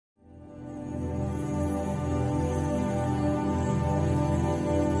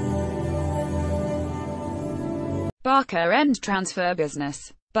Barca end transfer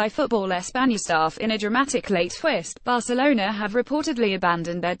business. By Football España staff. In a dramatic late twist, Barcelona have reportedly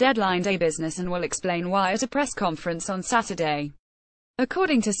abandoned their deadline day business and will explain why at a press conference on Saturday.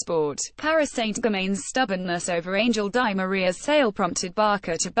 According to Sport, Paris Saint-Germain's stubbornness over Angel Di Maria's sale prompted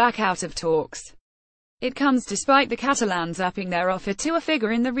Barca to back out of talks. It comes despite the Catalans upping their offer to a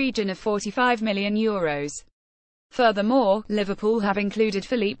figure in the region of €45 million. Furthermore, Liverpool have included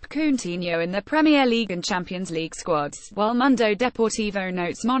Philippe Coutinho in their Premier League and Champions League squads, while Mundo Deportivo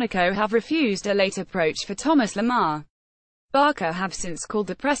notes Monaco have refused a late approach for Thomas Lemar. Barca have since called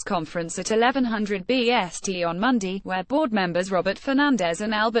the press conference at 1100 BST on Monday, where board members Robert Fernandez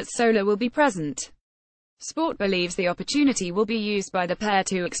and Albert Soler will be present. Sport believes the opportunity will be used by the pair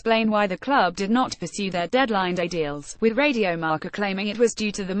to explain why the club did not pursue their deadline day deals, with Radio Marca claiming it was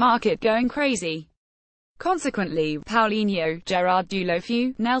due to the market going crazy. Consequently, Paulinho, Gerard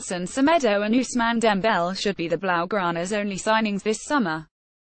Deulofeu, Nelson Semedo and Ousmane Dembele should be the Blaugrana's only signings this summer.